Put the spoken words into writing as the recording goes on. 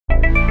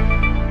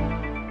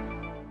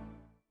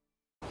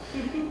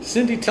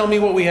Cindy, tell me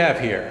what we have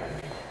here.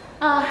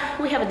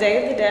 We have a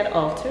Day of the Dead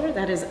altar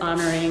that is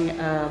honoring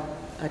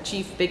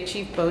Big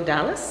Chief Bo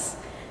Dollis.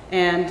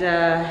 And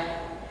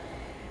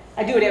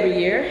I do it every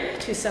year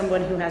to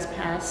someone who has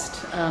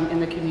passed in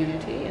the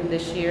community. And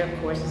this year,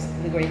 of course,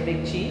 is the great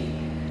Big Chief.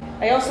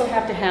 I also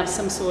have to have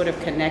some sort of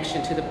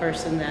connection to the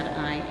person that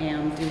I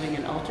am doing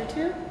an altar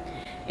to.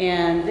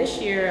 And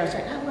this year, I was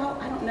like, oh, well,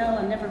 I don't know.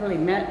 I never really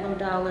met Bo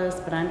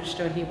Dollis, but I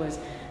understood he was,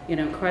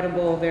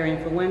 incredible, very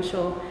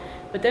influential.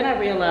 But then I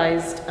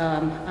realized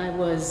I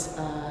was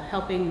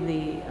helping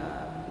the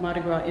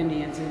Mardi Gras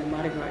Indians in the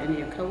Mardi Gras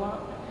Indian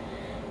Co-op,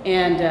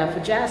 and for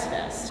Jazz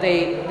Fest.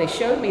 They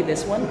showed me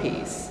this one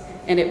piece,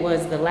 and it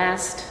was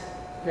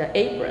the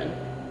apron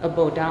of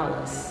Bo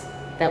Dollis.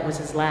 That was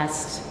his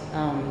last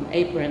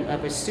apron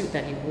of his suit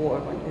that he wore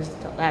when it was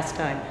the last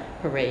time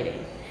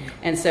parading.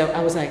 And so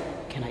I was like,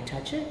 can I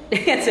touch it?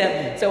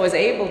 And so I was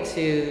able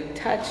to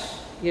touch,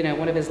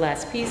 one of his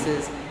last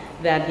pieces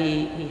that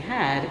he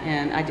had,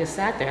 and I just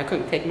sat there. I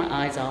couldn't take my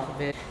eyes off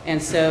of it.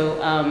 And so,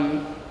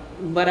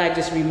 but I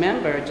just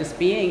remember just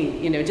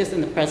being, just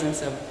in the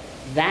presence of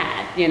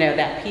that,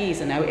 that piece,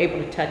 and I was able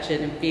to touch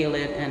it and feel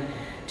it, and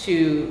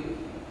to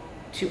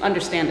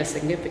understand the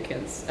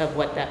significance of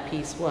what that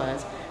piece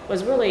was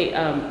really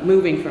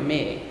moving for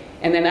me.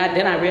 And then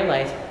I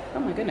realized, oh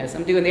my goodness,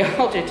 I'm doing the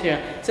altar to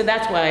him. So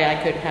that's why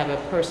I could have a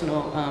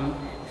personal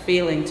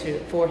feeling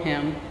for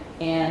him,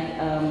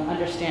 and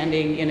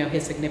understanding,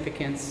 his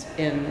significance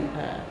in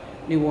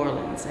New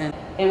Orleans.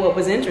 And what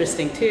was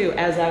interesting too,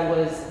 as I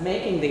was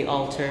making the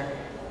altar,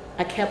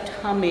 I kept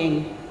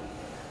humming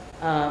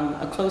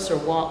A Closer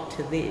Walk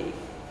to Thee.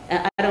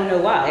 I don't know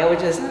why, I was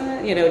just,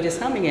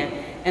 just humming it.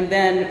 And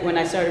then when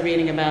I started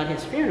reading about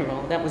his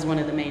funeral, that was one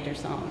of the major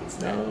songs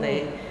that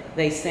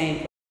they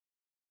sang.